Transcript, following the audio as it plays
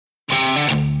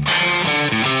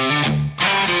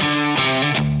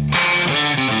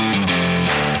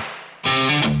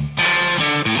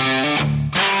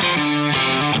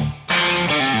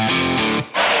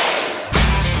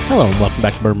and welcome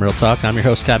back to Bourbon Real Talk. I'm your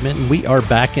host, Scott Minton. We are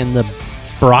back in the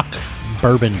Brock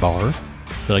Bourbon Bar.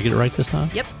 Did I get it right this time?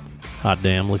 Yep. Hot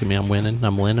damn, look at me, I'm winning,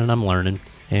 I'm learning.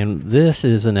 And this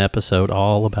is an episode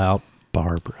all about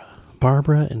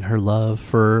Barbara and her love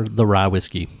for the rye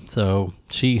whiskey. So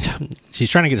she's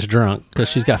trying to get us drunk because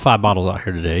she's got 5 bottles out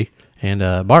here today. And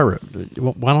Barbara,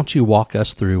 why don't you walk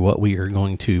us through what we are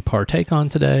going to partake on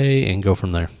today and go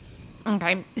from there?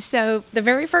 Okay, so the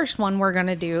very first one we're going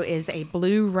to do is a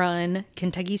Blue Run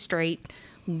Kentucky Straight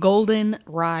Golden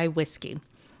Rye Whiskey.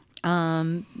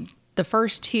 The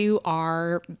first 2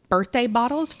 are birthday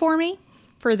bottles for me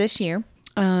for this year.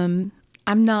 I'm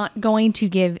not going to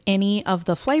give any of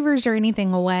the flavors or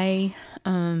anything away.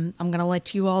 I'm going to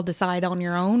let you all decide on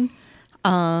your own.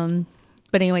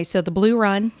 But anyway, so the Blue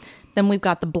Run, then we've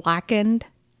got the Blackened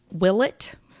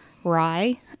Willet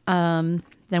Rye,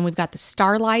 then we've got the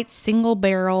Starlight Single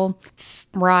Barrel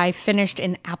Rye finished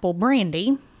in apple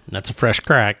brandy. That's a fresh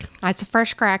crack. That's a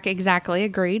fresh crack, exactly,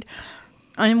 agreed.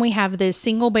 And we have the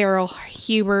Single Barrel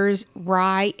Huber's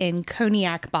Rye in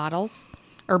Cognac bottles,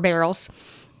 or barrels.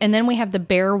 And then we have the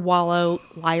Bear Wallow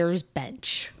Liar's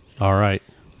Bench. All right,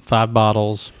 5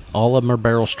 bottles. All of them are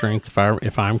barrel strength,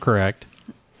 if I'm correct.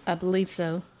 I believe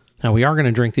so. Now, we are going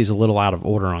to drink these a little out of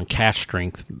order on cash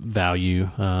strength value.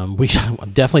 We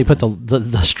definitely put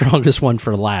the strongest one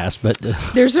for last, but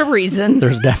there's a reason.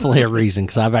 There's definitely a reason,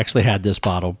 because I've actually had this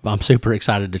bottle. I'm super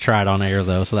excited to try it on air,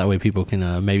 though, so that way people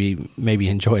can maybe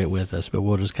enjoy it with us, but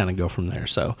we'll just kind of go from there.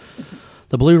 So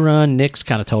the Blue Run, Nick's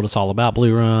kind of told us all about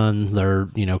Blue Run, their,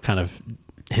 kind of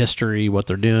history, what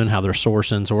they're doing, how they're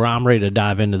sourcing. So I'm ready to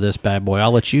dive into this bad boy.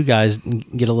 I'll let you guys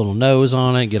get a little nose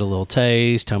on it, get a little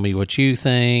taste, tell me what you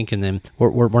think, and then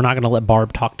we're not going to let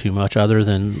Barb talk too much other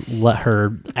than let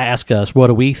her ask us what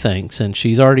do we think, since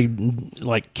she's already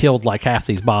killed half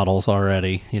these bottles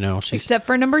already. Except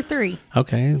for number 3.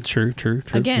 Okay, true.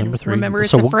 Again, number 3. Remember,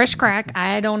 it's a fresh crack.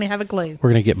 I don't have a clue. We're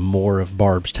going to get more of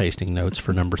Barb's tasting notes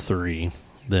for number 3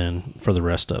 than for the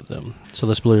rest of them. So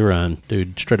this Blue Run,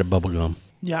 dude, straight up bubblegum.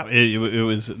 Yeah, it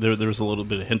was there was a little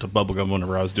bit of hint of bubblegum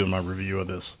whenever I was doing my review of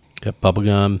this. Yep,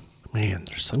 bubblegum. Man,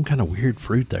 there's some kind of weird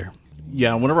fruit there.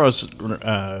 Yeah, whenever I was,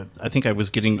 I think I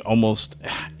was getting almost,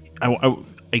 I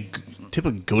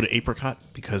typically go to apricot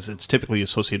because it's typically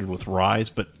associated with rye,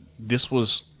 but this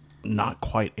was not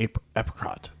quite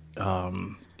apricot.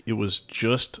 It was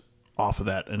just off of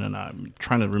that, and then I'm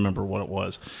trying to remember what it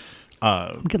was.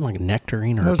 I'm getting like a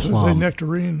nectarine or I a was plum. going to say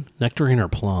nectarine. Nectarine or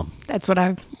plum. That's what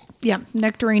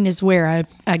nectarine is where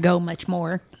I go much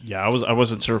more. Yeah, I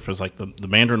wasn't sure if it was like the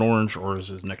mandarin orange or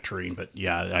is it nectarine, but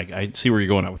yeah, I see where you're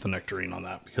going at with the nectarine on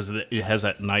that, because it has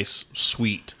that nice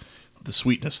the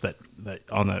sweetness that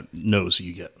on that nose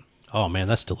you get. Oh man,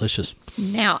 that's delicious.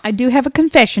 Now, I do have a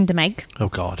confession to make. Oh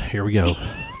God, here we go.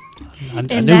 I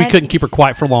knew we couldn't keep her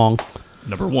quiet for long.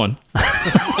 Number 1.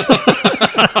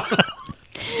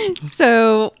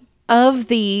 So, of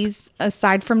these,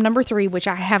 aside from number 3, which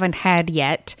I haven't had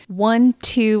yet, 1,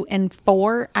 2, and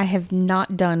 4, I have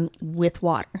not done with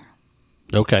water.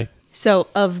 Okay. So,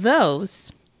 of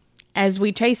those, as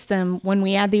we taste them, when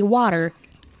we add the water,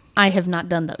 I have not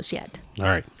done those yet. All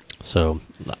right. So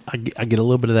I get a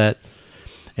little bit of that,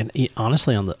 and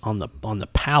honestly, on the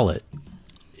palate,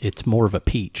 it's more of a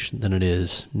peach than it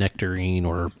is nectarine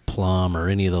or plum or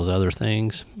any of those other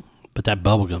things. But that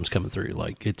bubblegum's coming through,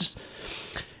 it's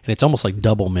almost like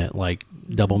double mint,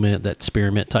 that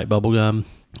spearmint type bubblegum,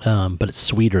 but it's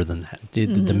sweeter than that.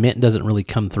 The mint doesn't really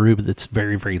come through, but it's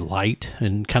very, very light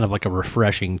and kind of like a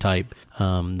refreshing type.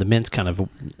 The mint's kind of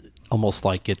almost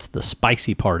like it's the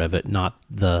spicy part of it, not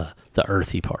the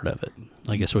earthy part of it.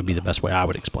 I guess would be the best way I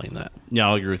would explain that. Yeah,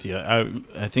 I'll agree with you.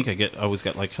 I think I always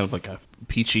got kind of like a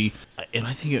peachy, and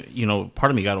I think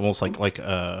part of me got almost like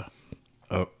a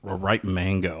ripe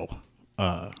mango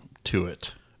to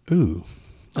it. Ooh,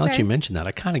 now that Okay. you mention that,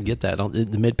 I kind of get that on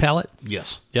the mid palate.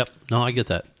 Yes. Yep. No, I get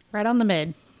that. Right on the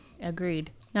mid. Agreed.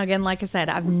 Now, again, like I said,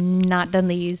 I've not done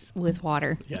these with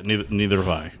water. Yeah, neither have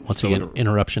I. Once again,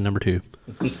 interruption number 2.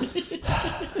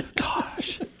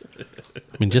 Gosh.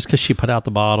 I mean, just because she put out the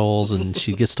bottles and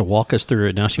she gets to walk us through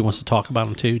it, now she wants to talk about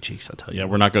them too. Jeez, I tell you. Yeah,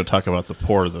 we're not going to talk about the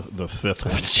pour, the fifth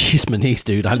one. Jeez, my niece,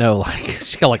 dude. I know,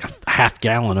 she got like a half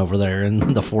gallon over there,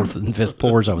 and the 4th and 5th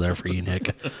pours over there for you,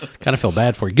 Nick. Kind of feel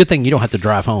bad for you. Good thing you don't have to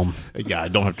drive home. Yeah, I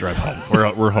don't have to drive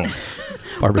home. We're home.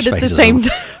 Barbara's But at face the same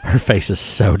time, her face is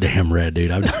so damn red, dude.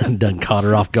 I've done caught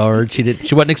her off guard. She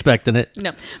wasn't expecting it.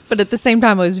 no. But at the same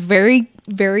time, I was very,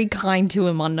 very kind to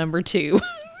him on number 2.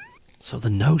 So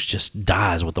the nose just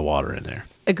dies with the water in there.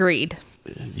 Agreed.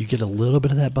 You get a little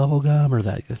bit of that bubble gum or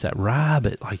that rye,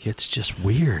 but it's just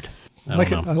weird. I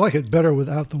I like it better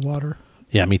without the water.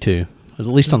 Yeah, me too. At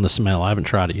least on the smell. I haven't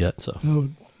tried it yet. So No,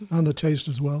 on the taste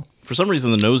as well. For some reason,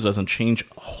 the nose doesn't change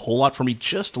a whole lot for me,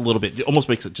 just a little bit. It almost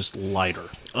makes it just lighter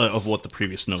of what the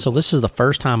previous nose So was. this is the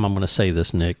first time I'm going to say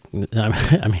this, Nick.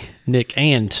 I mean, Nick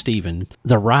and Steven,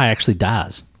 the rye actually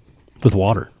dies with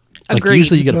water. Like Agreed.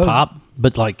 usually you get a It does. pop,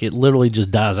 but like it literally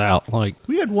just dies out. Like,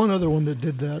 We had one other one that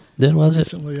did that was it?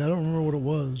 recently. I don't remember what it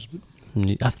was.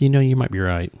 But You know, you might be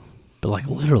right. But like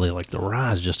literally, like the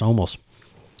rye is just almost,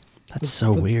 that's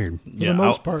so weird. for Yeah, the most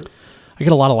I'll- part, I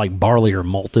get a lot of like barley or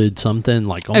malted something,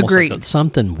 like almost like Agreed.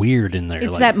 something weird in there. It's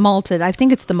like, that malted. I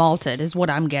think it's the malted is what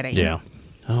I'm getting. Yeah.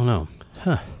 I don't know.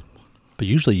 Huh. But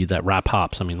usually that rye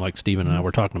pops. I mean, like Steven and I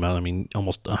were talking about, I mean,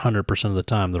 almost 100% of the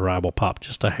time the rye will pop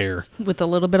just a hair. With a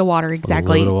little bit of water,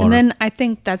 exactly. bit of water. And then I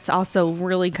think that's also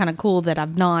really kind of cool that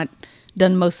I've not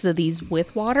done most of these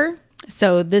with water.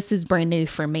 So this is brand new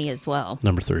for me as well.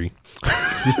 Number 3.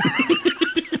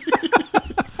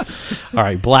 All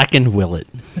right, blackened willet.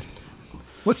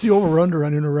 what's the over/under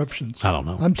on interruptions? I don't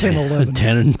know. I'm saying 11.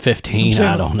 10 and 15.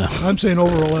 I don't know. I'm saying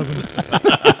over 11.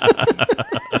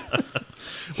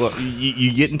 Well,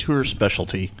 you get into her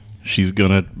specialty, she's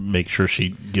going to make sure she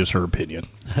gives her opinion.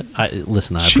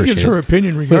 Listen, I She appreciate gives her it.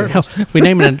 opinion regardless. We're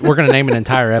going to name an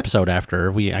entire episode after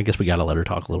her. I guess we got to let her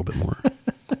talk a little bit more.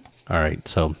 All right,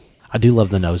 so I do love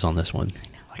the nose on this one.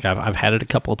 Like I've had it a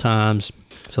couple of times.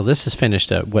 So this is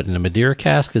finished at what, in a Madeira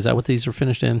cask? Is that what these are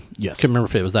finished in? Yes. Couldn't remember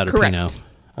if it was that or Correct.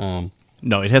 Pinot.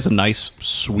 No, it has a nice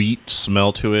sweet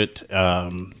smell to it.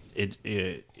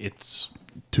 It's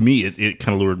to me it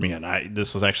kind of lured me in.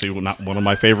 This is actually not one of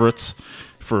my favorites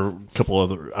for a couple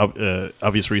other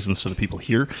obvious reasons to the people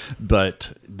here,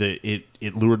 but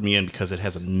it lured me in because it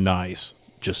has a nice,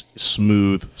 just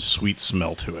smooth, sweet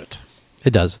smell to it. It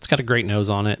does. It's got a great nose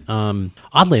on it.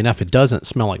 Oddly enough, it doesn't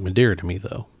smell like Madeira to me,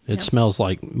 though. It Yep. smells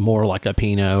like more like a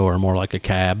Pinot or more like a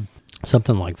Cab,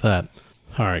 something like that.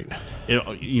 All right.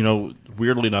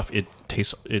 Weirdly enough,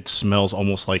 it smells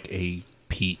almost like a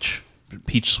peach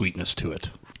sweetness to it,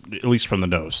 at least from the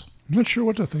nose. I'm not sure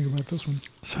what to think about this one.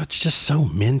 So it's just so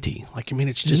minty. Like, I mean,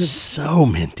 it's just so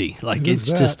minty. Like, It is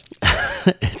it's just,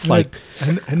 it's And like,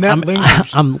 and that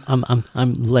lingers.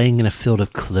 I'm laying in a field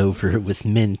of clover with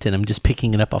mint, and I'm just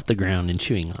picking it up off the ground and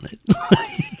chewing on it.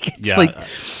 It's Yeah, like,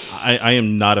 I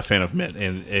am not a fan of mint,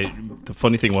 and the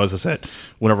funny thing is that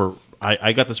whenever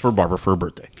I got this for Barbara for her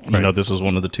birthday, Right. this was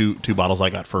one of the two bottles I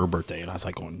got for her birthday, and I was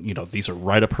like, these are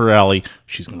right up her alley.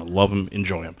 She's gonna love them,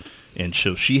 enjoy them, and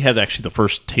so she had actually the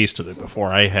first taste of it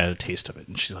before I had a taste of it,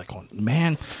 and she's like, "Oh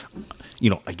man,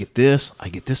 I get this,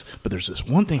 but there's this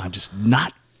one thing I'm just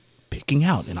not picking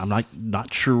out, and I'm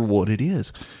not sure what it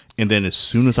is." And then as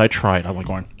soon as I try it, I'm like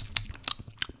going,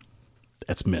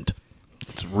 "That's mint.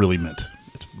 It's really mint.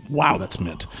 Wow, that's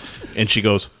mint." And she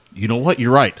goes, "You know what?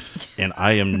 You're right." And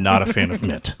I am not a fan of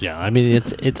mint. yeah, I mean,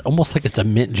 it's almost like it's a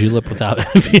mint julep without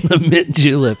being a mint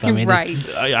julep. I mean, Right.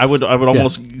 I would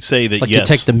almost say that Like yes.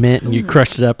 you take the mint and you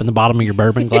crushed it up in the bottom of your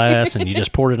bourbon glass and you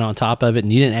just poured it on top of it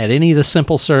and you didn't add any of the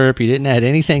simple syrup. You didn't add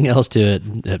anything else to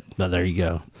it. But there you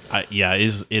go.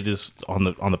 it is on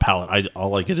the palate. All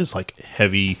like it is like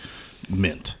heavy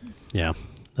mint. Yeah.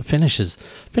 The finish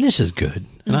is good.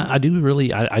 And I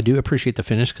do appreciate the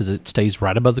finish because it stays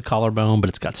right above the collarbone, but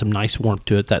it's got some nice warmth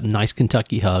to it, that nice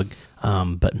Kentucky hug.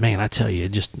 But man, I tell you,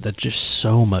 that's just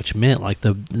so much mint. Like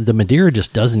the Madeira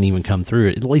just doesn't even come through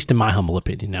it, at least in my humble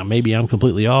opinion. Now, maybe I'm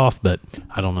completely off, but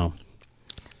I don't know.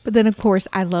 But then, of course,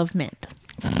 I love mint.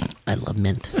 I love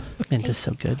mint. Mint is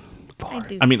so good. I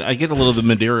do. I mean, I get a little of the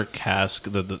Madeira cask,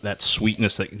 that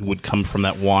sweetness that would come from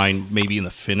that wine, maybe in the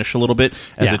finish a little bit,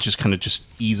 as Yeah. it just kind of just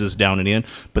eases down and in.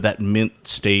 But that mint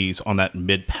stays on that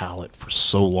mid palate for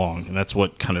so long, and that's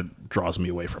what kind of draws me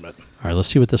away from it. All right, let's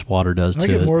see what this water does I to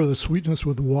get it. more of the sweetness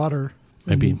with water.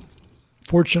 Maybe.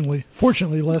 Fortunately,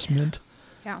 less mint.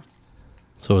 Yeah.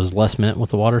 So is less mint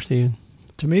with the water, Steve?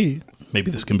 To me, Maybe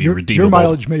this can be your redeemable.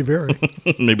 mileage may vary.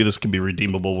 Maybe this can be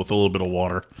redeemable with a little bit of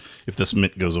water if this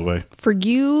mint goes away. For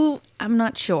you, I'm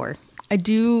not sure. I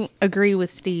do agree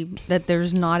with Steve that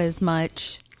there's not as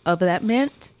much of that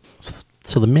mint,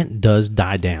 So the mint does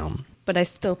die down. but I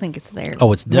still think it's there.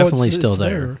 Oh, it's No, it's- definitely it's still there.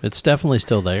 there. It's definitely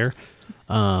still there.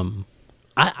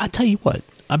 I tell you what,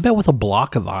 I bet with a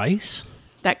block of ice,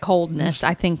 That coldness,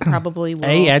 I think, probably will.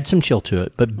 A, add some chill to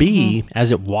it, but B,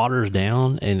 as it waters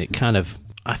down and it kind of,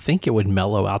 I think it would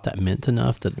mellow out that mint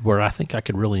enough that where I think I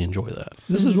could really enjoy that.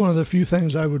 This is one of the few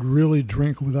things I would really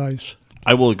drink with ice.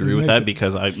 I will agree with makes that a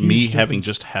because huge having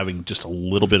just a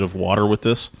little bit of water with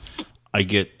this, I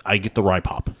get the rye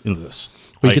pop into this.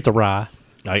 We get the rye.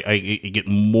 I get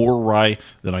more rye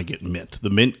than I get mint.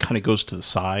 The mint kind of goes to the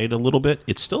side a little bit.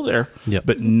 It's still there, Yep.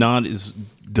 but not as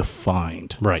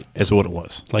defined, Right. as what it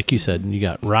was. Like you said, you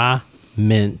got rye,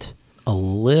 mint, a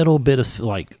little bit of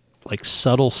like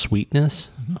subtle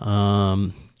sweetness.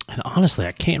 And honestly,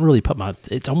 I can't really put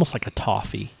it's almost like a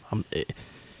toffee.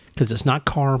 Because it's not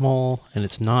caramel and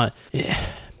it's not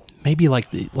maybe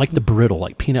like the brittle,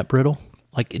 like peanut brittle,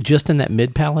 like just in that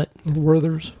mid palate.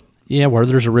 Werther's. Yeah,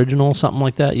 Werther's Original, something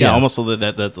like that. Yeah, Yeah, almost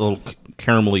that little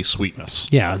caramelly sweetness.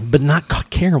 Yeah, but not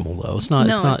caramel though. It's not.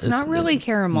 No, it's not really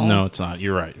caramel. No, it's not.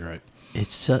 You're right. You're right.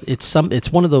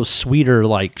 It's one of those sweeter,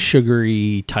 like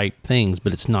sugary type things,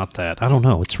 but it's not that. I don't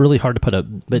know. It's really hard to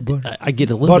put but I get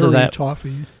a little bit of Buttery that.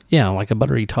 toffee. Yeah, like a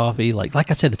buttery toffee. Like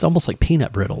I said, it's almost like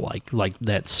peanut brittle, like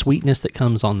that sweetness that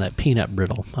comes on that peanut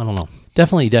brittle. I don't know.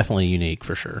 Definitely unique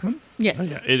for sure. Yes.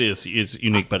 Yeah, it is. It's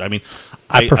unique, but I mean,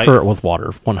 I prefer it with water,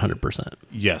 100%.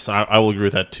 Yes, I will agree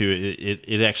with that too.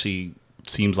 It actually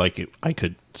seems like I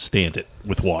could stand it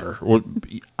with water, or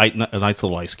a nice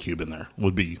little ice cube in there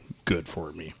would be good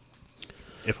for me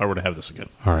if I were to have this again.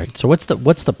 All right. So what's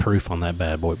the proof on that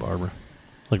bad boy, Barbara?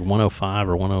 Like 105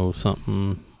 or 10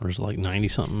 something, or is it like 90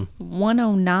 something?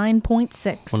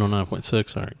 109.6.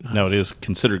 109.6. All right. Now it is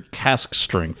considered cask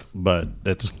strength, but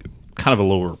that's kind of a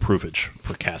lower proofage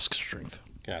for cask strength.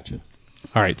 Gotcha.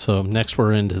 All right. So next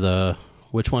we're into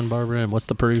which one, Barbara? And what's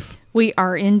the proof? We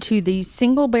are into the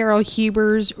Single Barrel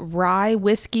Huber's Rye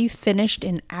Whiskey finished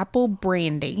in apple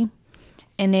brandy,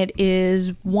 and it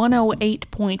is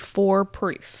 108.4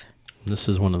 proof. This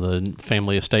is one of the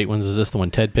family estate ones. Is this the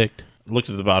one Ted picked? Look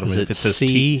at the bottom. Is If it it says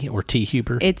C or T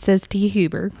Huber? It says T.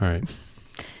 Huber. All right.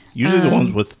 usually the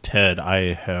ones with Ted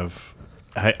I have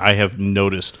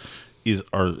noticed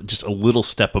are just a little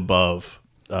step above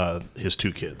his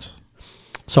two kids.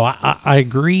 So I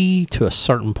agree to a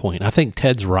certain point. I think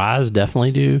Ted's Ryes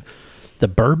definitely do. The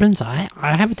bourbons, I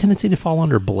have a tendency to fall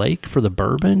under Blake for the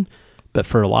bourbon, but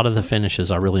for a lot of the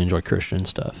finishes, I really enjoy Christian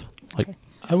stuff. Like,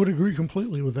 I would agree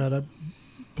completely with that.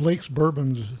 Blake's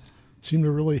bourbons seem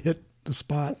to really hit the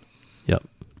spot. yep,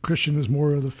 Christian is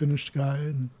more of the finished guy.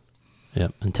 And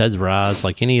yep. And Ted's Ryes,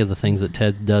 like any of the things that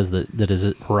Ted does that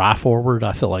is rye forward,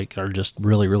 I feel like are just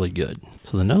really, really good.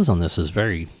 So the nose on this is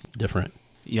very different.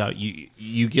 Yeah,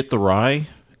 you get the rye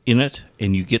in it,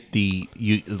 and you get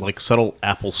like subtle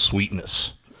apple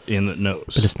sweetness in the nose.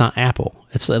 But it's not apple.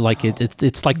 It's like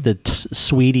it's like the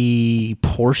sweetie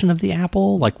portion of the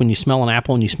apple. Like when you smell an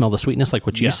apple and you smell the sweetness, like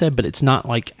what you Yeah. said. But it's not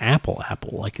like apple.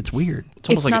 Like it's weird. It's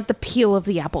almost It's like not the peel of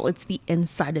the apple, it's the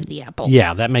inside of the apple.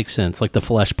 Yeah, that makes sense. Like the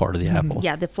flesh part of the apple.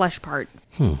 Yeah, the flesh part.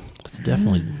 It's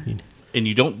definitely, and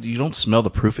you don't smell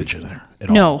the proofage in there at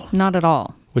No, all. not at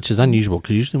all. which is unusual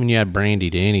because usually when you add brandy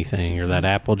to anything or that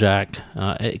Applejack,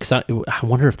 I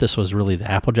wonder if this was really the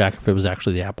Applejack or if it was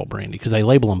actually the apple brandy because they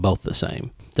label them both the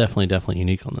same. Definitely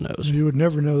unique on the nose. you would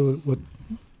never know what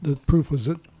the proof was,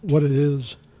 what it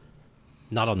is.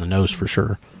 Not on the nose for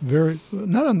sure.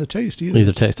 Not on the taste either.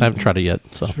 Neither taste. I haven't tried it yet,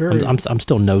 so It's very- I'm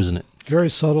still nosing it. Very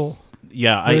subtle.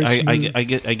 Yeah, Very I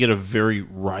smooth. get a very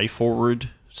rye forward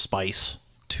spice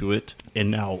to it, and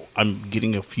now I'm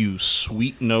getting a few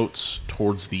sweet notes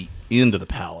towards the end of the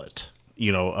palate.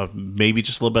 You know, of maybe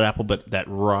just a little bit of apple, but that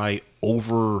rye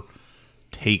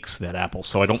overtakes that apple,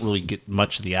 so I don't really get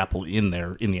much of the apple in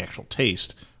there in the actual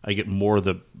taste. I get more of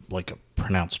the like a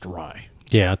pronounced rye.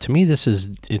 Yeah, to me,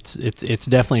 it's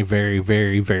definitely very,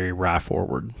 very, very rye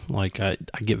forward. Like I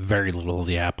get very little of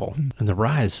the apple, and the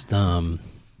rye is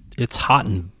it's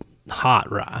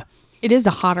hot rye. It is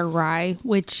a hotter rye,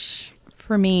 which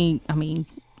for me, I mean,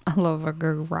 I love a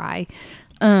good rye.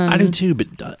 I do too,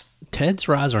 but Ted's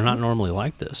ryes are not normally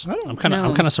like this. I don't I'm kind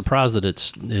know. of surprised that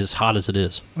it's as hot as it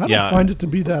is. I don't Yeah. find it to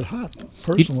be that hot,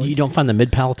 personally. You don't find the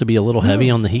mid palate to be a little heavy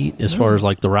on the heat as far as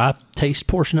like the rye taste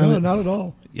portion of No, it? not at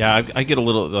all. Yeah, I get a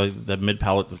little the mid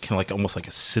palate, kind of like almost like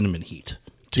a cinnamon heat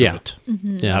to Yeah. it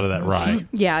Yeah. out of that rye.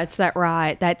 Yeah, it's that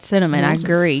rye, that cinnamon. I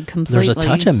agree There's completely. a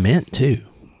touch of mint too,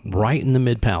 right in the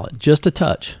mid palate, just a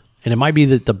touch. And it might be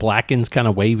that the blacken's kind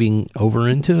of waving over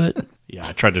into it. Yeah,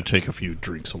 I tried to take a few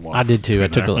drinks of water. I did too. I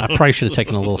probably should have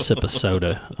taken a little sip of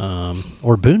soda,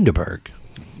 or Bundaberg.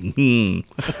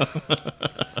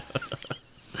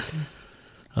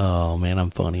 Oh man, I'm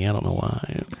funny. I don't know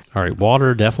why. All right,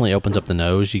 water definitely opens up the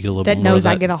nose. You get a little that bit more nose,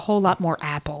 of I get a whole lot more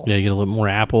apple. Yeah, you get a little more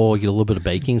apple. You get a little bit of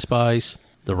baking spice.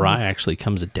 The rye actually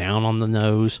comes down on the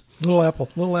nose. Little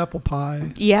apple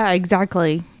pie. Yeah,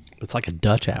 exactly. It's like a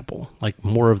Dutch apple, like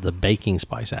more of the baking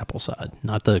spice apple side,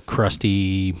 not the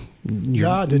crusty.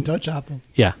 Yeah, the Dutch apple.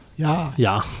 Yeah. Yeah.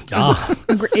 Yeah.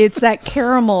 It's that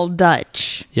caramel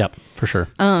Dutch. Yep, for sure.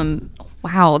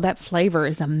 Wow, that flavor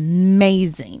is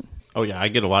amazing. Oh yeah, I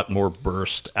get a lot more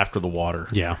burst after the water.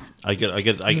 Yeah. I get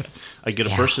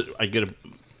a burst. I get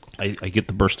I get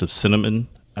the burst of cinnamon.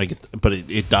 But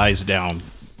it dies down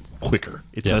quicker.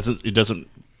 It doesn't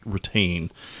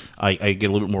retain. I get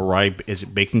a little bit more rye as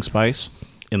baking spice,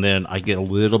 and then I get a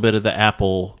little bit of the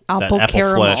apple. That apple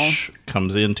caramel flesh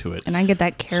comes into it, and I get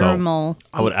that caramel. So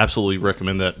I would absolutely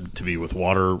recommend that to be with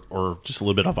water or just a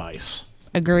little bit of ice.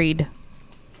 Agreed.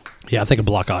 Yeah, I think a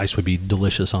block of ice would be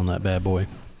delicious on that bad boy.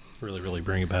 Really, really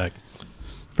bring it back.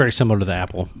 Very similar to the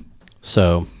apple.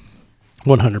 So,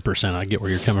 100%. I get where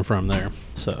you're coming from there.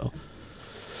 So.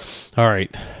 All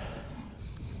right.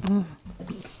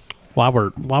 While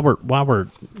we're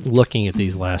looking at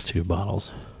these last two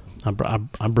bottles, I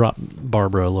brought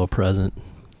Barbara a little present,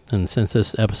 and since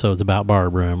this episode's about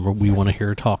Barbara and we want to hear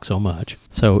her talk so much,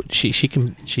 so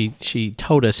she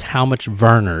told us how much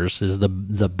Werner's is the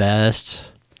best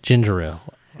ginger ale.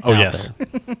 Oh yes,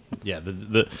 yeah.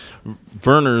 The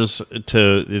Werner's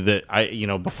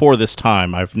before this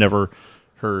time I've never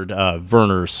heard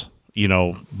Werner's.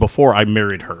 Before I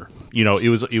married her,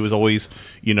 it was always,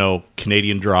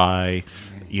 Canadian Dry,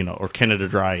 or Canada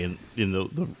Dry in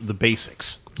the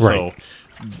basics. Right. So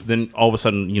then all of a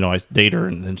sudden, I date her,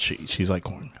 and then she's like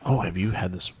going, "Oh, have you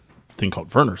had this thing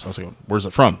called Werner's?" I was like, "Where's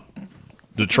it from?"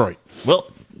 Detroit. Well,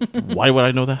 why would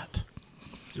I know that?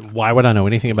 Why would I know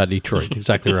anything about Detroit?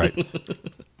 Exactly right.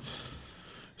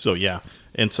 So yeah,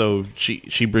 and so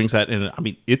she brings that in. I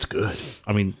mean, it's good.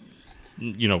 I mean,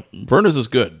 Werner's is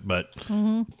good, but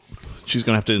she's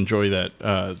going to have to enjoy that.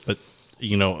 But,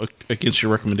 against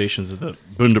your recommendations of the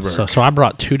Bundaberg. So I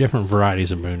brought two different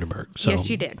varieties of Bundaberg. So,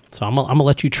 yes, you did. So I'm going to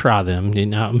let you try them.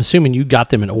 And I'm assuming you got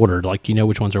them in order, like you know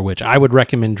which ones are which. I would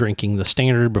recommend drinking the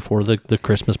standard before the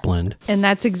Christmas blend. And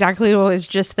that's exactly what I was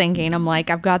just thinking. I'm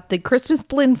like, I've got the Christmas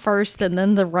blend first and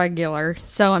then the regular.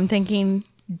 So I'm thinking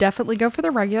definitely go for the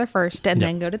regular first and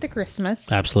then go to the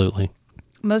Christmas. Absolutely.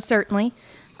 Most certainly.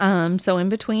 So in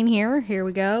between here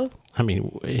we go. I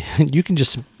mean, you can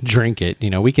just drink it.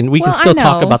 We can still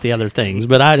talk about the other things,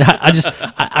 but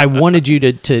I wanted you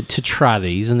to try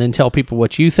these and then tell people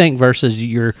what you think versus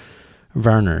your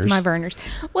Werner's. My Werner's.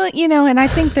 Well, and I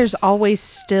think there's always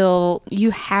still,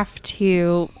 you have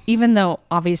to, even though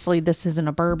obviously this isn't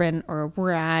a bourbon or a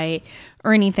rye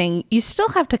or anything, you still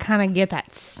have to kind of get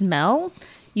that smell.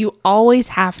 You always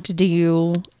have to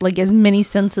do like as many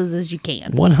senses as you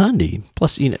can. 100.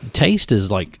 Plus, taste is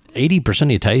like 80% of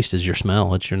your taste is your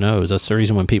smell. It's your nose. That's the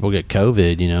reason when people get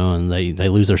COVID, and they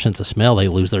lose their sense of smell, they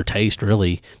lose their taste.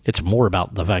 Really, it's more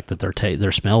about the fact that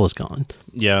their smell is gone.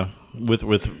 Yeah, with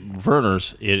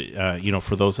Werner's, it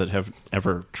for those that have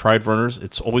ever tried Werner's,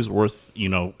 it's always worth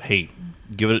hey,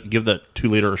 give that 2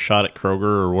 liter a shot at Kroger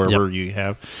or wherever you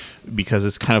have, because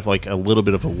it's kind of like a little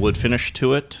bit of a wood finish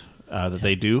to it. That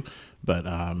they do, but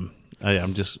I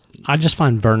just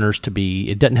find Werner's to be,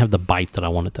 it doesn't have the bite that I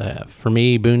want it to have. For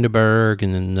me, Bundaberg,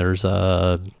 and then there's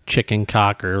a chicken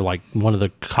cock or like one of the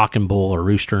cock and bull or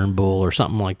rooster and bull or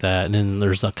something like that, and then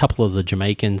there's a couple of the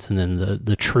Jamaicans, and then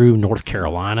the true North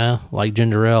Carolina like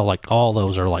ginger ale, like all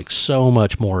those are like so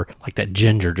much more like that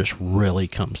ginger just really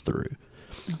comes through.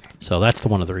 So that's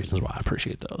one of the reasons why I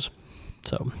appreciate those.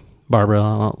 So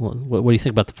Barbara, what do you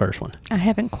think about the first one? I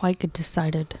haven't quite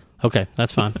decided. Okay,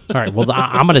 that's fine. All right, well,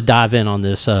 I'm going to dive in on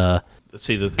this let's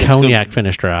see, cognac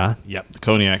finish dry. Yep, the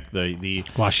cognac, the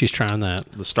while she's trying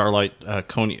that. The Starlight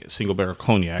cognac, single barrel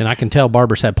cognac. And I can tell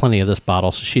Barbara's had plenty of this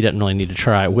bottle, so she doesn't really need to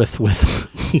try it with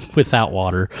without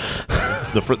water.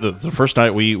 The first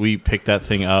night we picked that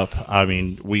thing up, I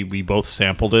mean, we both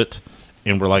sampled it,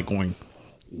 and we're like going,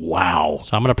 wow.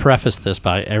 So I'm going to preface this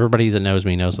by everybody that knows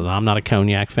me knows that I'm not a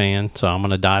cognac fan, so I'm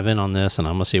going to dive in on this, and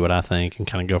I'm going to see what I think and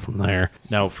kind of go from there.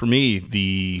 Now, for me,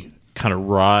 the kind of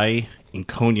rye and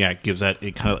cognac gives that,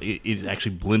 it is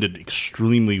actually blended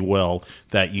extremely well,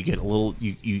 that you get a little,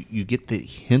 you get the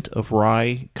hint of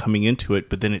rye coming into it,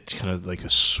 but then it's kind of like a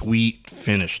sweet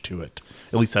finish to it.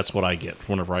 At least that's what I get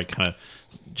whenever I kind of,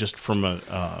 just from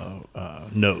a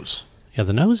nose. Yeah,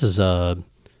 the nose is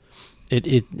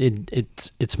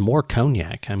It's more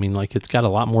cognac. I mean, like, it's got a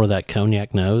lot more of that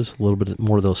cognac nose, a little bit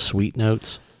more of those sweet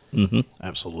notes. Mm-hmm.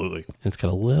 Absolutely. It's got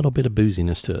a little bit of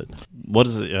booziness to it. What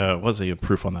is the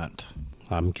proof on that?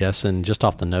 I'm guessing just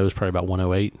off the nose, probably about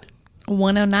 108.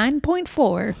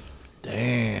 109.4.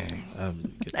 Dang.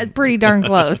 That's pretty darn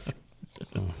close.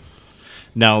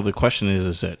 Now the question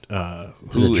is that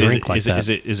who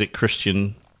is it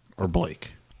Christian or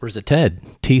Blake? Or is it Ted?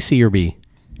 TC or B?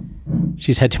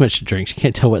 She's had too much to drink. She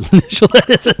can't tell what initial that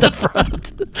is at the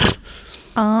front.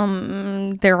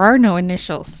 There are no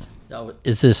initials.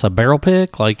 Is this a barrel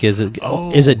pick? Like, is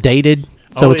it dated?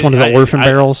 So it's one of the orphan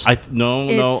barrels? No.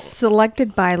 It's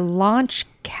selected by Launch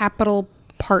Capital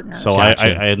partners. So Gotcha.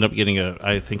 I ended up getting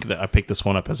I think that I picked this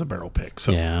one up as a barrel pick.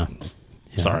 So Yeah.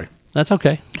 sorry. That's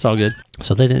okay. It's all good.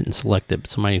 So they didn't select it, but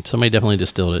somebody definitely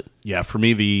distilled it. Yeah, for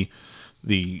me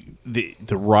the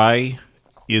rye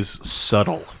is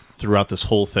subtle throughout this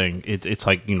whole thing. It's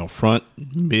like, front,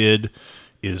 mid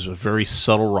is a very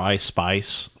subtle rye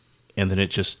spice, and then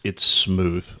it's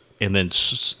smooth, and then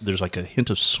there's like a hint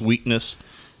of sweetness,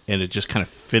 and it just kind of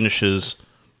finishes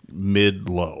mid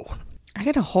low. I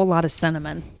get a whole lot of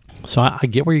cinnamon. So I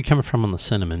get where you're coming from on the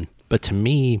cinnamon, but to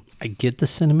me, I get the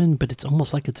cinnamon, but it's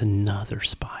almost like it's another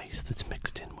spice that's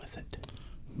mixed in with it.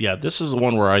 Yeah, this is the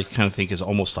one where I kind of think is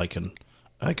almost like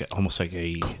almost like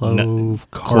a Clove,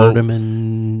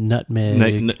 cardamom,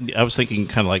 nutmeg. I was thinking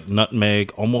kind of like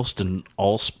nutmeg, almost an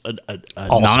non-heated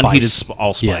Allspice.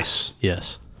 allspice.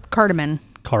 Yes. Cardamom.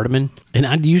 Cardamom. And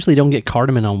I usually don't get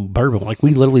cardamom on bourbon. Like,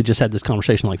 we literally just had this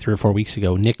conversation like 3 or 4 weeks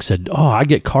ago. Nick said, "Oh, I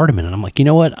get cardamom." And I'm like, you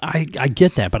know what? I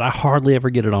get that, but I hardly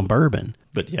ever get it on bourbon.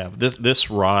 But yeah,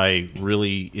 this rye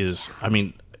really is. I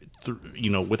mean,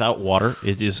 without water,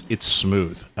 it's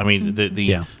smooth. I mean,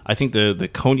 Yeah. I think the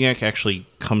cognac actually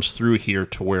comes through here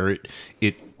to where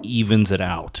it evens it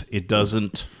out. It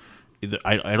doesn't.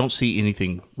 I don't see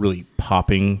anything really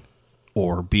popping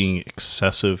or being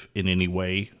excessive in any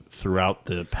way throughout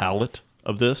the palate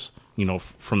of this.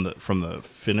 From the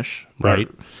finish, Right.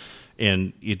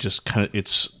 And it just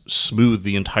it's smooth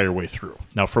the entire way through.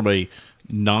 Now, from a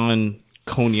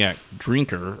non-cognac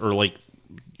drinker, or like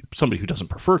somebody who doesn't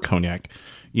prefer cognac,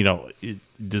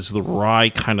 does the rye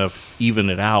kind of even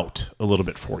it out a little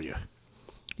bit for you?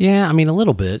 Yeah, I mean, a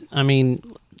little bit. I mean,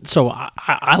 so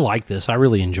I like this. I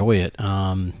really enjoy it.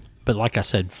 But like I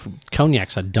said, for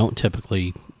cognacs, I don't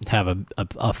typically have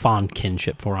a fond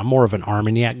kinship for. I'm more of an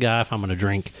Armagnac guy if I'm going to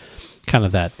drink kind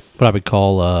of that, what I would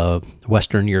call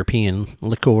Western European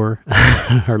liqueur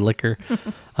or liquor.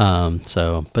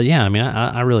 But yeah, I mean,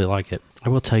 I really like it. I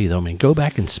will tell you though, man, go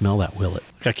back and smell that Willet.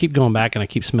 I keep going back and I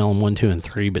keep smelling 1, 2, and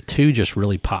 3, but 2 just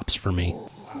really pops for me.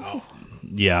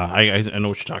 Yeah, I know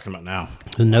what you're talking about now.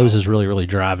 The nose is really, really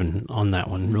driving on that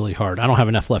one really hard. I don't have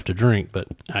enough left to drink, but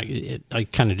I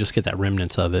kind of just get that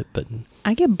remnants of it. But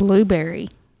I get blueberry.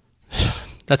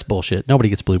 that's bullshit. Nobody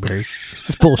gets blueberry.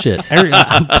 That's bullshit.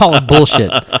 I'm calling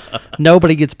bullshit.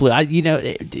 Nobody gets blue.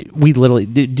 We literally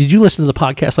did you listen to the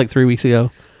podcast like 3 weeks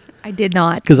ago? I did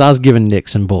not. Because I was giving Nick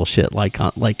some bullshit.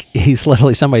 Like he's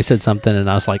literally, somebody said something, and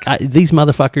I was like, these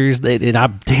motherfuckers,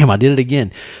 I did it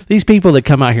again. These people that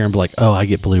come out here and be like, oh, I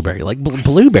get blueberry. Like,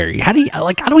 blueberry? How do you,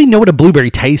 I don't even know what a blueberry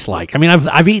tastes like. I mean,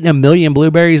 I've eaten a million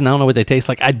blueberries, and I don't know what they taste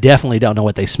like. I definitely don't know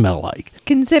what they smell like.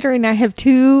 Considering I have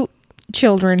 2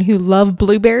 children who love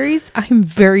blueberries, I'm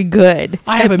very good.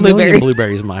 I have at a million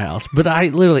blueberries in my house, but I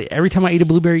literally, every time I eat a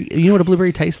blueberry, you know what a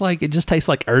blueberry tastes like? It just tastes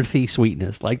like earthy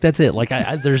sweetness. Like, that's it. Like,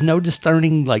 there's no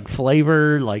discerning like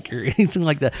flavor, like, or anything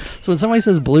like that. So when somebody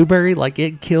says blueberry, like,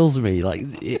 it kills me. Like,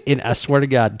 and I swear to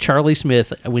God, Charlie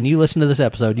Smith, when you listen to this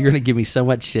episode, you're gonna give me so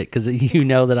much shit because you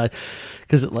know that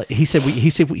because he said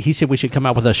we should come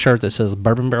out with a shirt that says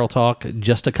Bourbon Barrel Talk,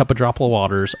 just a cup of drop of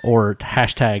waters, or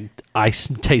hashtag I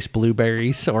taste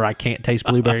blueberries, or I can't taste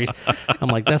blueberries. I'm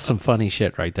like, that's some funny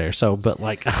shit right there. So, but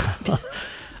like,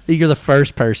 you're the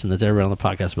first person that's ever been on the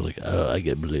podcast be like, oh, I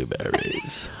get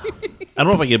blueberries. I don't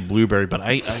know if I get blueberry, but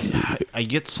I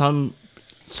get some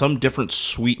different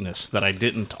sweetness that I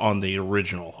didn't on the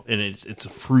original, and it's a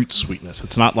fruit sweetness.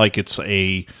 It's not like it's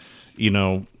a,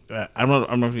 I'm not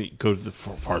going to go as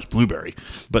far as blueberry,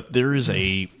 but there is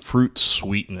a fruit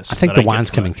sweetness. I think the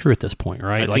wine's coming through at this point,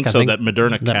 right? I think so. That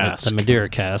Madeira cask, the Madeira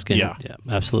cask, and yeah,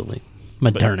 absolutely,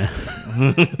 Madeira.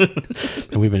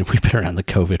 And we've been around the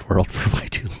COVID world for way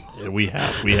too long. Yeah,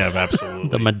 we have absolutely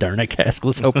The Madeira cask.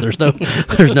 Let's hope there's no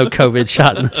COVID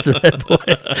shot in this thread, boy.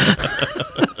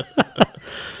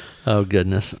 Oh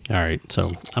goodness! All right,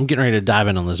 so I'm getting ready to dive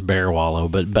in on this bear wallow,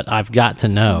 but I've got to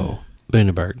know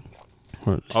Bundaberg.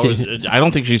 I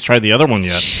don't think she's tried the other one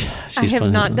yet. I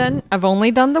have not done. I've only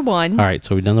done the one. All right,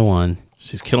 so we've done the one.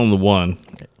 She's killing the one.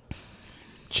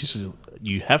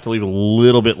 You have to leave a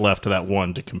little bit left to that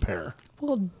one to compare.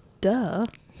 Well, duh.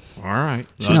 All right.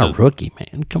 She's not a rookie,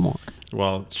 man. Come on.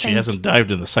 Well, she hasn't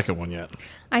dived in the second one yet.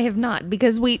 I have not,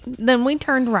 because we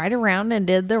turned right around and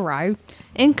did the rye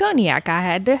and cognac. I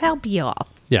had to help you all.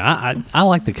 Yeah, I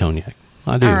like the cognac.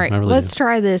 I do. All right, I really let's do.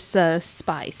 try this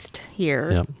spiced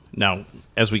here. Yep. Now,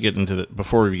 as we get into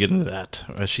before we get into that,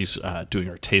 as she's doing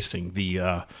her tasting,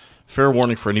 the fair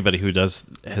warning for anybody who has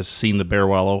seen the Bear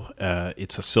Wallow,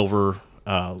 it's a silver.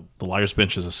 The Liar's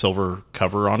Bench is a silver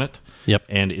cover on it. Yep.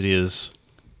 And it is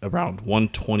around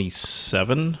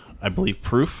 127, I believe,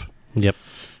 proof. Yep.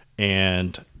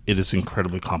 And it is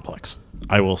incredibly complex.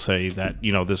 I will say that,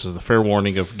 this is the fair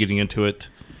warning of getting into it.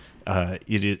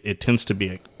 It tends to be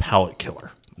a palate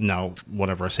killer. Now,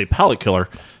 whenever I say palate killer,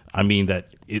 I mean that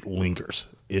it lingers.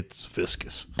 It's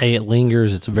viscous. A, it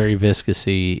lingers. It's very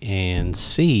viscousy. And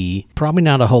C, probably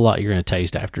not a whole lot you're going to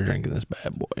taste after drinking this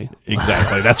bad boy.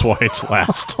 Exactly. That's why it's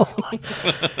last.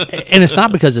 And it's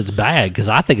not because it's bad, because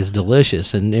I think it's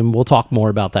delicious. And we'll talk more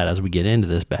about that as we get into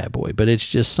this bad boy. But it's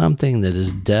just something that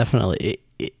is definitely,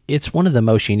 it's one of the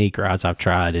most unique rides I've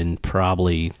tried in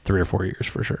probably 3 or 4 years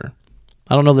for sure.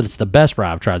 I don't know that it's the best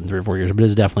ride I've tried in 3 or 4 years, but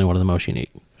it's definitely one of the most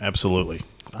unique. Absolutely.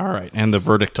 All right. And the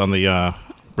verdict on the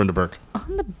Bundaberg.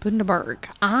 On the Bundaberg,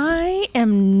 I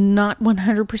am not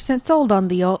 100% sold on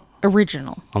the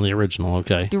original. On the original,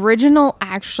 okay. The original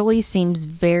actually seems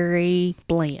very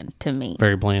bland to me.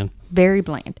 Very bland. Very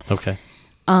bland. Okay.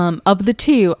 Of the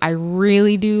two, I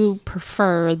really do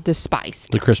prefer the spice.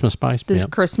 The Christmas spice? This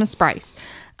Christmas spice.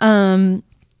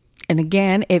 And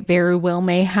again, it very well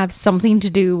may have something to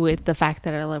do with the fact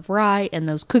that I love rye and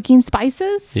those cooking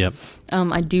spices. Yep.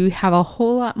 I do have a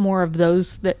whole lot more of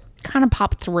those that kind of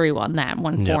pop through on that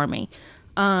one for me.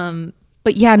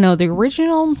 But yeah, no, the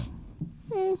original.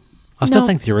 I still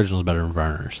think the original is better than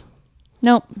Verner's.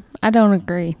 Nope, I don't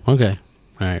agree. Okay.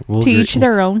 All right. We'll To each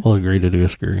their own. We'll agree to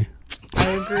disagree. I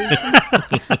agree.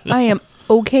 I am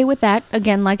okay with that.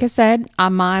 Again, like I said,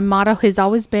 my motto has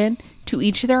always been to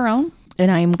each their own. And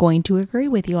I am going to agree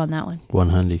with you on that one.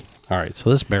 100. All right.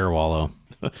 So this Bear Wallow.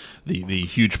 The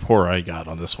huge pour I got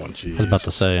on this one. Jeez. I was about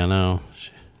to say, I know.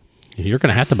 You're going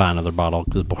to have to buy another bottle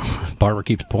because Barbara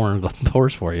keeps pouring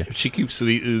pours for you. If she keeps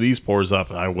these pours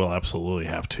up, I will absolutely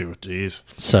have to. Jeez.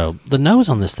 So the nose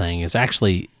on this thing is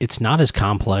actually, it's not as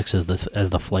complex as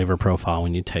the flavor profile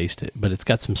when you taste it, but it's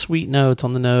got some sweet notes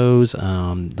on the nose.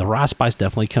 The rye spice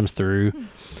definitely comes through.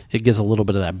 It gives a little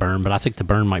bit of that burn, but I think the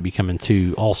burn might be coming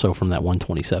too also from that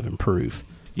 127 proof.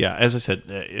 Yeah, as I said,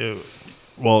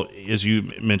 well, as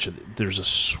you mentioned, there's a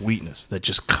sweetness that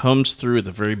just comes through at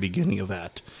the very beginning of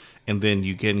that. And then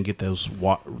you get those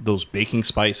baking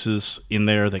spices in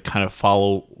there that kind of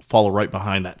follow right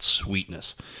behind that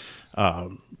sweetness.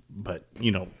 But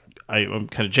I'm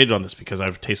kind of jaded on this because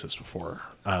I've tasted this before.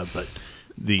 But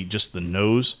the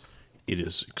nose, it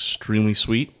is extremely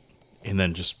sweet, and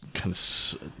then just kind of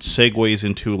segues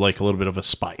into like a little bit of a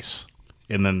spice,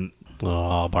 and then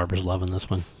Barbara's loving this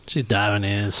one. She's diving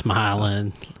in,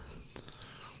 smiling.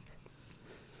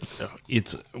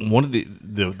 It's one of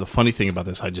the funny thing about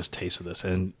this. I just tasted this,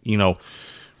 and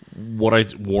what I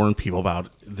warn people about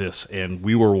this, and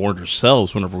we were warned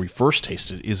ourselves whenever we first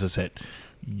tasted it, is that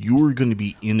you are going to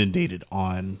be inundated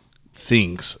on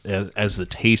things as the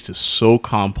taste is so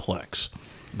complex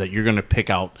that you're going to pick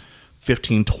out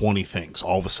 15, 20 things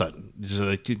all of a sudden. So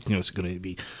that, it's going to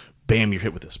be, bam, you're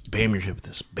hit with this, bam, you're hit with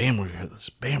this, bam, you're hit with this,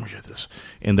 bam, you're hit with this,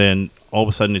 and then all of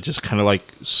a sudden it just kind of like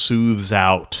soothes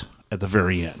out at the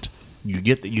very end. You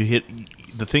get that you hit.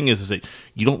 The thing is that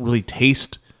you don't really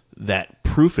taste that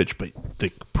proofage, but the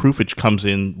proofage comes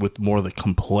in with more of the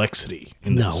complexity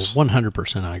in this. No,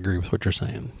 100%. I agree with what you're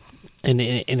saying, and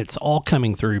it's all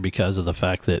coming through because of the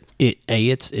fact that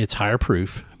it's higher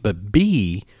proof, but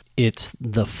B, it's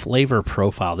the flavor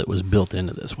profile that was built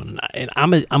into this one. And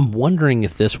I'm wondering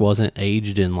if this wasn't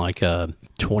aged in like a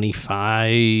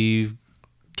 25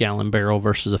 gallon barrel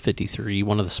versus a 53,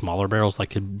 one of the smaller barrels,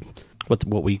 like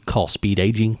what we call speed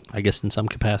aging, I guess, in some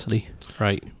capacity,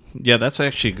 right? Yeah, that's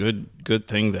actually a good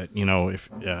thing that,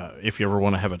 if you ever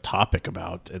want to have a topic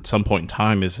about at some point in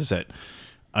time is that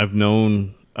I've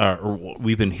known, or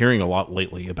we've been hearing a lot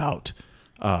lately about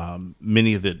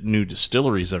many of the new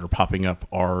distilleries that are popping up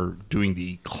are doing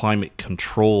the climate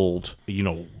controlled,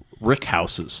 rick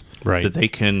houses, right, that they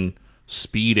can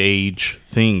speed age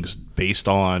things based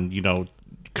on,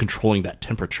 controlling that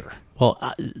temperature.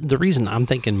 Well, the reason I'm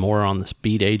thinking more on the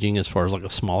speed aging as far as like a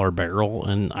smaller barrel,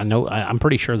 and I'm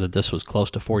pretty sure that this was close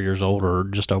to 4 years old or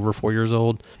just over 4 years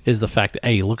old, is the fact that,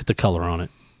 hey, look at the color on it.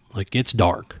 Like, it's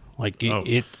dark. Like,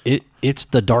 it's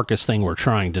the darkest thing we're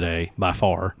trying today by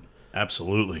far.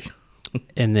 Absolutely.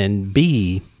 And then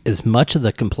B, as much of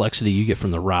the complexity you get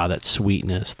from the rye, that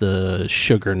sweetness, the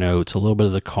sugar notes, a little bit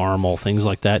of the caramel, things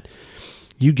like that,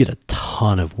 you get a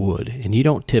ton of wood, and you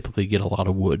don't typically get a lot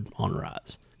of wood on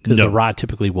ryes because the rye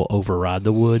typically will override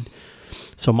the wood.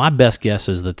 So my best guess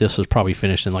is that this was probably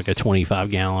finished in like a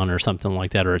 25 gallon or something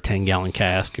like that, or a 10 gallon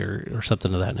cask or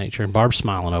something of that nature. And Barb's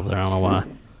smiling over there. I don't know why.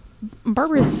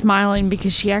 Barbara's smiling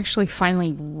because she actually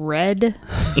finally read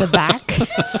the back.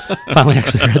 Finally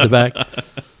actually read the back.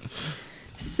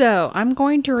 So I'm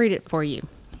going to read it for you.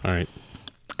 All right.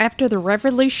 After the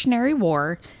Revolutionary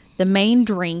War, the main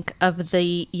drink of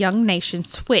the young nation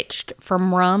switched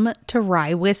from rum to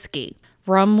rye whiskey.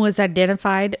 Rum was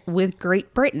identified with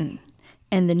Great Britain,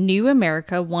 and the new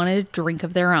America wanted a drink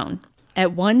of their own.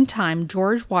 At one time,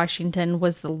 George Washington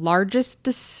was the largest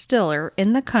distiller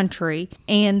in the country,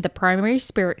 and the primary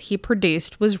spirit he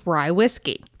produced was rye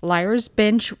whiskey. Liar's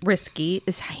Bench whiskey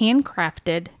is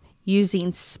handcrafted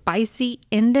using spicy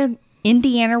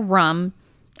Indiana rum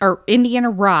or Indiana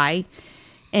rye,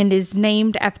 and is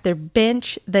named after the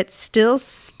bench that still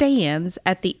stands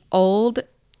at the old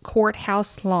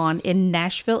courthouse lawn in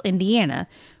Nashville, Indiana,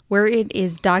 where it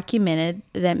is documented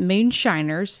that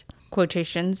moonshiners,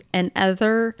 quotations, and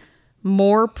other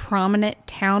more prominent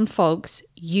town folks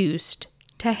used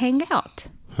to hang out.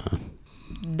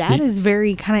 That is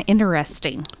very kind of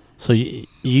interesting. So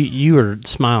you were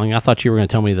smiling. I thought you were going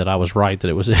to tell me that I was right, that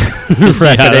it was that's rapid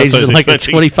what I aged was in like a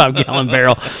expecting. 25-gallon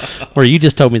barrel, where you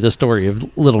just told me the story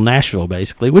of Little Nashville,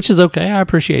 basically, which is okay. I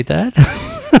appreciate that.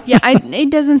 Yeah, it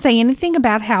doesn't say anything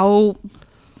about how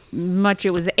much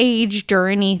it was aged or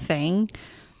anything.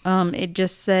 It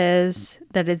just says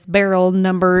that it's barrel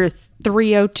number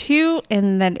 302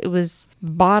 and that it was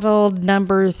bottled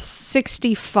number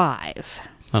 65.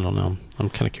 I don't know. I'm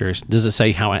kind of curious. Does it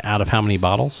say how out of how many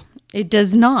bottles? It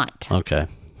does not. Okay.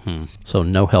 So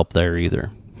no help there either.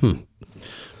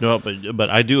 No, but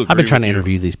I do agree. I've been trying with to you.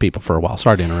 interview these people for a while.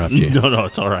 Sorry to interrupt you. No,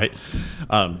 it's all right.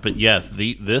 But yes,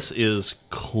 this is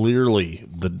clearly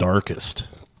the darkest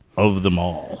of them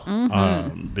all,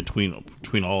 between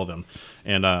all of them.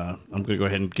 And I'm going to go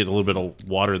ahead and get a little bit of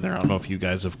water in there. I don't know if you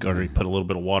guys have already put a little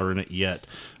bit of water in it yet,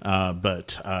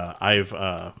 but I've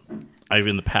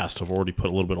in the past have already put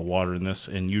a little bit of water in this,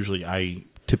 and usually I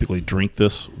typically drink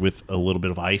this with a little bit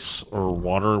of ice or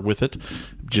water with it,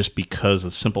 just because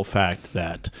of the simple fact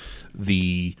that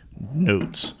the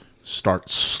notes start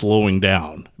slowing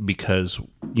down, because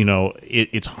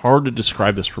it's hard to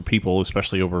describe this for people,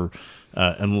 especially over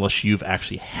unless you've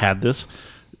actually had this,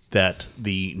 that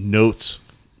the notes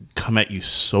come at you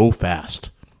so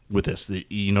fast with this that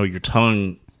your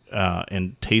tongue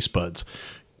and taste buds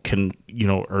can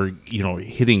are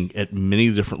hitting at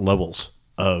many different levels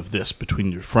of this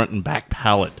between your front and back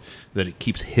palate, that it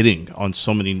keeps hitting on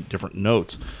so many different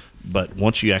notes. But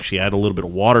once you actually add a little bit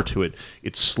of water to it,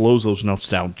 it slows those notes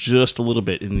down just a little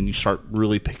bit, and then you start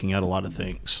really picking out a lot of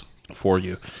things for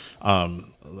you. I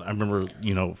remember,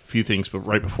 a few things, but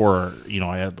right before,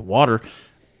 I added the water,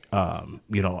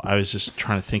 I was just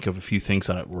trying to think of a few things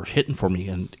that were hitting for me,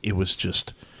 and it was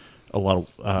just a lot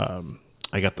of,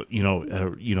 I got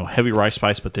the, heavy rice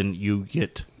spice, but then you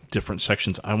get different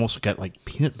sections. I almost got like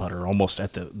peanut butter almost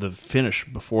at the finish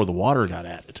before the water got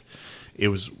added. It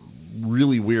was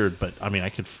really weird, but I mean,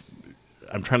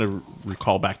 I'm trying to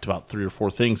recall back to about 3 or 4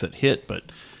 things that hit, but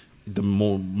the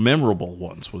more memorable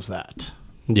ones was that.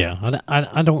 Yeah,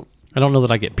 I don't know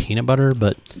that I get peanut butter,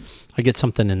 but I get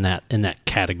something in that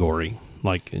category.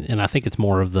 Like, and I think it's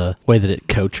more of the way that it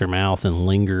coats your mouth and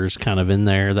lingers kind of in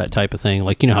there, that type of thing.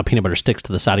 Like, how peanut butter sticks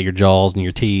to the side of your jaws and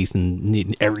your teeth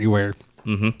and everywhere.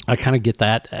 Mm-hmm. I kind of get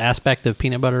that aspect of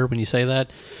peanut butter when you say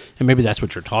that, and maybe that's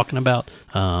what you're talking about.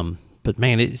 But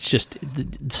man, it's just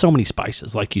so many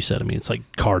spices, like you said. I mean, it's like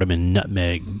cardamom,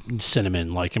 nutmeg,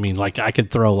 cinnamon. Like, I mean, like I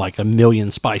could throw like a million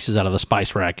spices out of the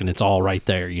spice rack, and it's all right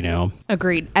there.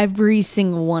 Agreed. Every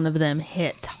single one of them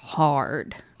hits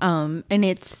hard. And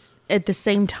it's at the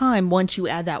same time, once you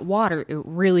add that water, it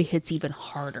really hits even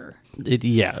harder. But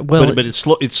it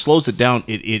slows it down.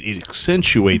 It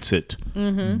accentuates it,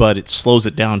 but it slows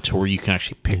it down to where you can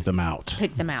actually pick them out.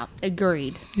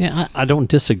 Agreed. Yeah, I don't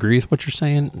disagree with what you're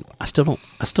saying. I still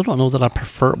don't know that I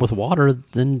prefer it with water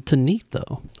than to neat,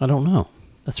 though. I don't know.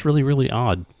 That's really, really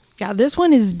odd. Yeah, this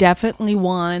one is definitely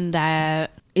one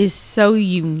that is so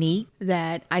unique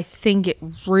that I think it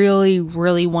really,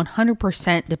 really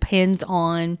 100% depends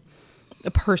on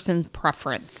a person's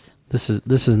preference. This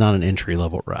is not an entry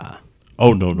level rye.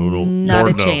 Oh no! Not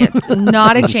a chance.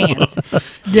 Not a chance.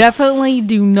 Definitely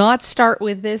do not start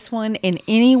with this one in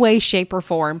any way, shape, or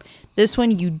form. This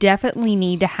one you definitely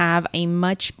need to have a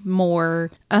much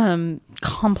more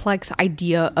complex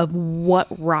idea of what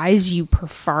ryes you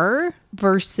prefer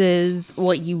versus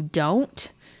what you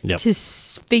don't, to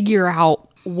figure out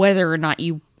whether or not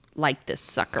you like this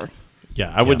sucker.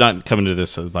 Yeah, I would not come into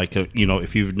this as like,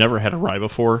 if you've never had a rye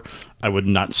before, I would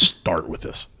not start with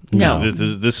this. No.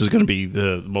 This is going to be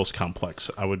the most complex.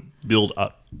 I would build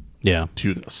up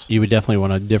to this. You would definitely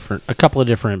want a couple of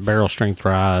different barrel strength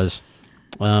ryes.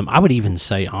 I would even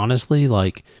say, honestly,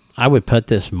 like I would put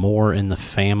this more in the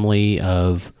family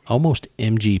of almost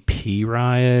MGP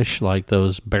rye-ish, like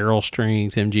those barrel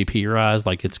strength MGP ryes.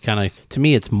 Like it's kind of, to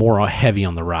me, it's more heavy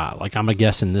on the rye. Like I'm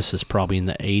guessing this is probably in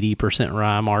the 80%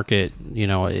 rye market. You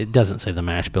know, it doesn't say the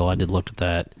mash bill. I did look at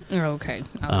that. Okay,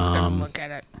 I was going to look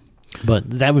at it.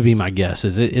 But that would be my guess.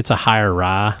 Is it's a higher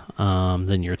rye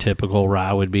than your typical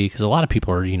rye would be, because a lot of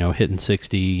people are hitting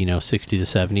 60 to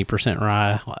 70%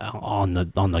 rye on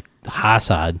the high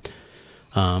side,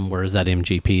 whereas that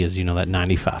MGP is that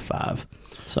 95.5.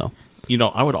 So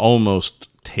I would almost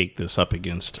take this up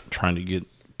against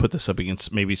put this up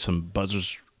against maybe some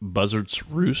Buzzard's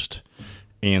Roost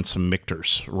and some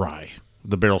Michter's rye.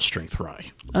 The barrel strength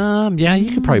rye. Yeah,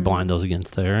 you could probably blind those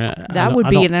against there. That would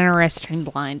be an interesting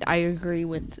blind. I agree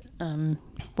with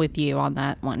you on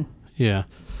that one. Yeah,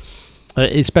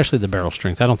 especially the barrel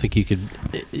strength. I think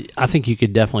you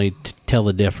could definitely tell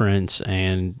the difference,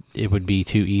 and it would be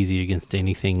too easy against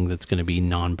anything that's going to be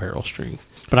non-barrel strength.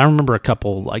 But I remember a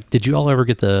couple. Did you all ever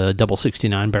get the double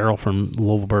 69 barrel from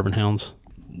Louisville Bourbon Hounds?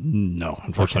 No,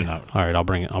 unfortunately not. All right, I'll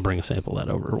bring a sample of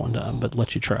that over one time, but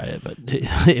let you try it. But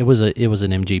it was an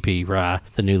MGP rye,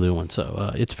 the Nulu one,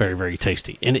 so it's very, very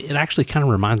tasty, and it actually kind of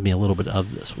reminds me a little bit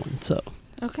of this one. So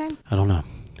okay, I don't know.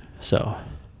 So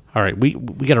all right, we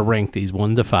got to rank these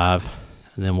 1 to 5,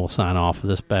 and then we'll sign off with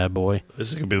this bad boy. This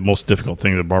is gonna be the most difficult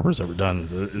thing that Barbara's ever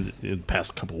done in the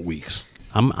past couple of weeks.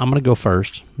 I'm gonna go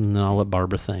first, and then I'll let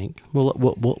Barbara think.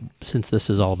 We'll since this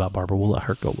is all about Barbara, we'll let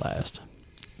her go last.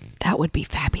 That would be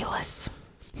fabulous.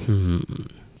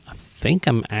 I think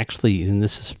I'm actually, and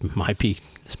this might be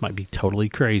totally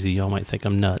crazy. Y'all might think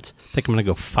I'm nuts. I think I'm going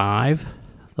to go 5,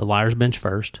 the Liar's Bench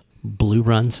first, Blue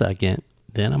Run second.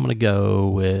 Then I'm going to go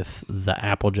with the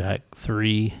Applejack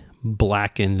 3,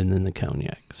 Blackened, and then the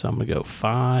Cognac. So I'm going to go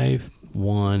 5,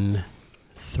 1,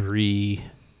 3,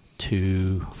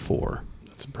 2, 4.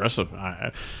 That's impressive.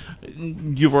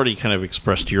 You've already kind of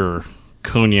expressed your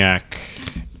Cognac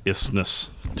isness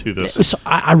to this. So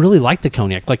I really like the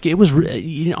Cognac. Like it was,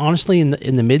 honestly, in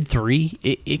the mid 3,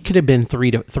 it could have been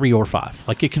 3 or 5.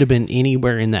 Like it could have been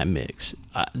anywhere in that mix.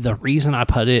 The reason I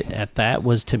put it at that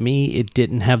was, to me, it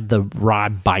didn't have the rye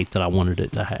bite that I wanted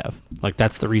it to have. Like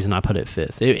that's the reason I put it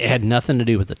 5th. It had nothing to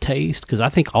do with the taste, because I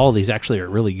think all of these actually are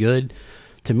really good.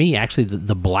 To me, actually,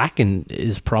 the Blackened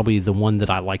is probably the one that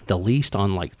I like the least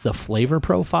on like the flavor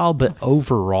profile, but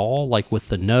overall, like with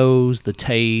the nose, the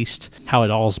taste, how it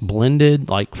all's blended,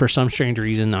 like for some strange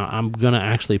reason, I'm going to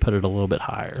actually put it a little bit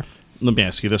higher. Let me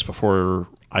ask you this before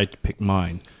I pick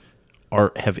mine.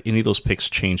 Have any of those picks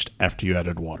changed after you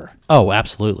added water? Oh,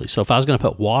 absolutely. So if I was going to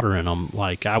put water in them,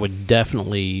 like I would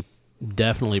definitely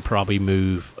probably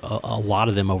move a lot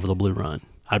of them over the Blue Run.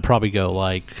 I'd probably go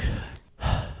like...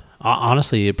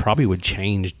 Honestly, it probably would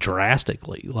change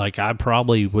drastically. Like I would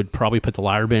put the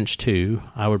Liar Bench 2.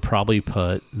 I would probably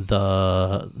put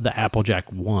the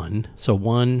Applejack 1. So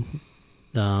 1,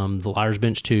 the Liar's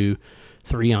Bench 2,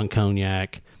 3 on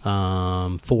Cognac, 4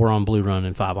 on Blue Run,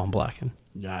 and 5 on Blackened.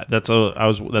 Yeah, that's why I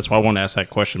want to ask that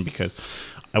question, because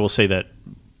I will say that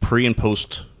pre and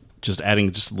post, just adding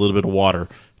just a little bit of water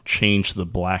changed the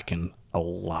Blackened a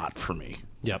lot for me.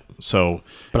 Yep. So,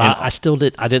 but I still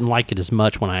didn't like it as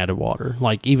much when I added water.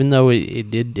 Like even though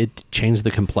it changed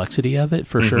the complexity of it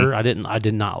for sure, I didn't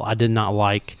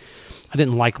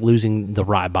like losing the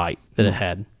rye bite that it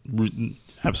had.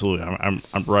 Absolutely, I'm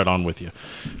right on with you.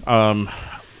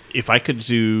 If I could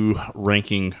do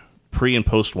ranking pre and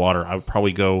post water, I would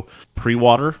probably go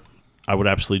pre-water. I would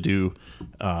absolutely do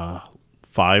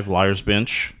 5 Liar's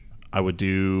Bench. I would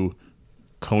do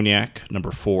Cognac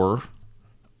number 4.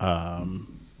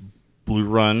 Blue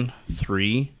Run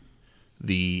 3,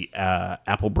 the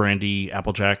Apple Brandy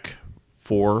Applejack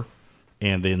 4,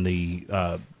 and then the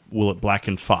Willet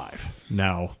Blackened 5.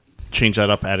 Now, change that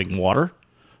up, adding water.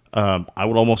 I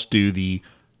would almost do the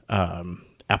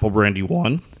Apple Brandy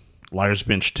 1, Liar's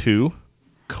Bench 2,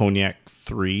 Cognac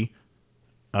 3,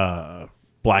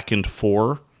 Blackened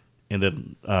 4, and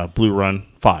then Blue Run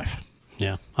 5.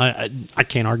 Yeah, I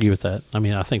can't argue with that. I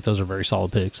mean, I think those are very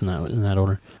solid picks in that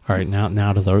order. All right,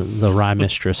 now to the rye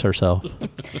mistress herself.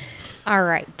 All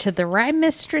right, to the rye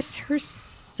mistress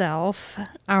herself,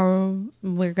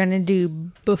 we're going to do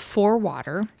before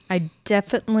water. I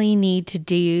definitely need to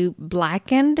do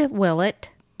Blackened Willet,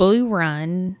 Blue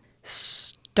Run,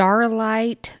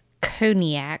 Starlight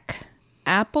Cognac,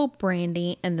 Apple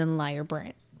Brandy, and then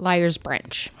Liar's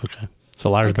Branch. Okay. So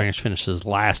Liar's Branch finishes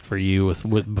last for you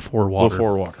with before water.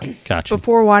 Before water. Gotcha.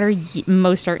 Before water,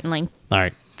 most certainly. All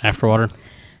right. After water?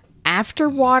 After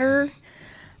water,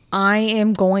 I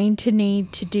am going to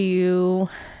need to do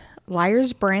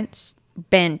Liar's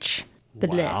Bench.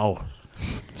 Wow.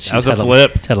 That was a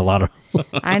flip. Had a lot of.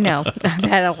 I know. I've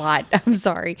had a lot. I'm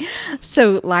sorry.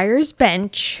 So Liar's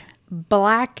Bench,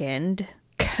 Blackened,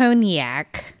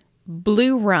 Cognac,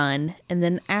 Blue Run, and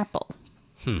then Apple.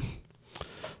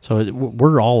 So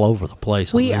we're all over the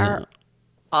place. We are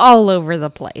all over the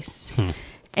place.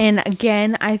 And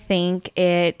again, I think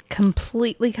it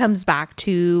completely comes back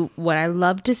to what I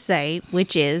love to say,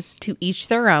 which is to each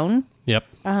their own. Yep.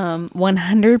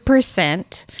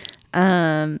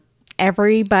 100%.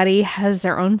 Everybody has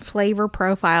their own flavor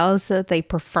profiles that they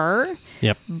prefer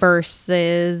Yep.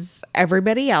 versus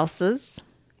everybody else's.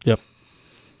 Yep.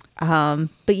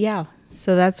 But yeah,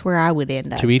 so that's where I would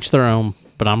end up. To each their own.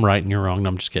 But I'm right and you're wrong. No,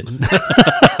 I'm just kidding.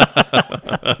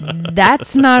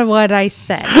 That's not what I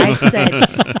said. I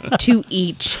said to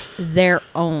each their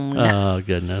own. Oh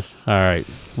goodness! All right.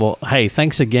 Well, hey,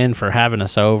 thanks again for having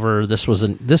us over. This was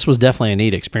definitely a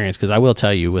neat experience because I will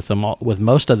tell you, with them all, with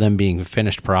most of them being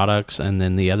finished products, and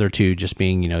then the other two just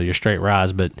being your straight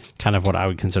ryes, but kind of what I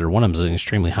would consider one of them is an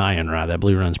extremely high end rye. That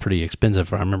Blue Run's pretty expensive,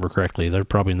 if I remember correctly. They're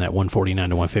probably in that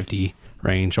 149 to 150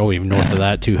 range. Oh, even north of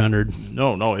that, 200.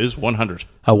 No, it is 100.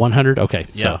 Oh, 100. Okay,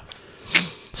 Yeah.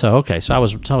 So okay, so I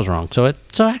was wrong. So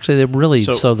actually they really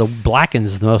so the Blackened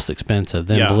is the most expensive,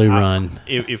 then Blue Run.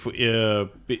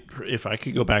 If I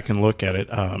could go back and look at it,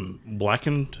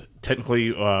 Blackened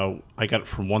technically I got it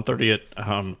from 130 at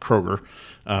Kroger.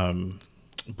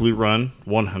 Blue Run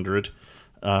 100.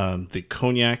 The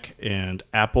Cognac and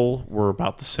Apple were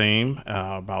about the same,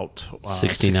 about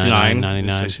 $69.99.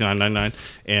 $69.99,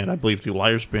 and I believe the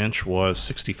Liar's Bench was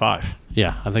 $65.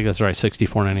 Yeah, I think that's right,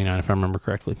 $64.99 if I remember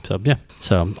correctly. So yeah,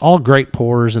 so all great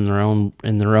pours in their own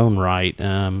right.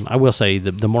 I will say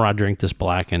the more I drink this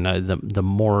Blackened, the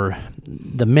more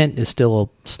the mint is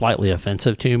still slightly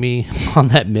offensive to me on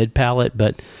that mid palate,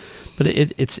 but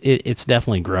it's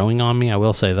definitely growing on me. I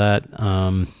will say that.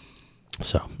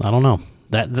 So I don't know.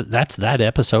 That's that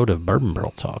episode of Bourbon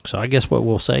Barrel Talk. So I guess what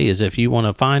we'll say is if you want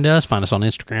to find us on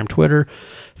Instagram, Twitter,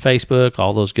 Facebook,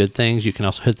 all those good things. You can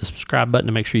also hit the subscribe button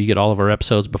to make sure you get all of our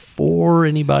episodes before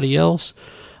anybody else.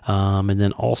 And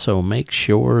then also make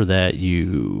sure that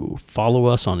you follow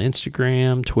us on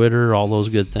Instagram, Twitter, all those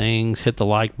good things. Hit the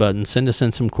like button. Send us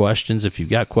in some questions. If you've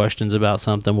got questions about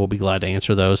something, we'll be glad to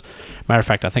answer those. Matter of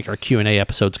fact, I think our Q&A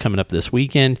episode's coming up this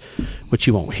weekend, which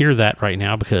you won't hear that right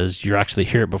now because you're actually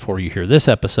hear it before you hear this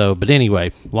episode. But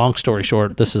anyway, long story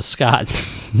short, this is Scott,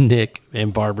 Nick,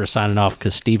 and Barbara signing off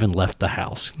because Steven left the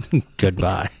house.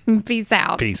 Goodbye. Peace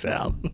out. Peace out.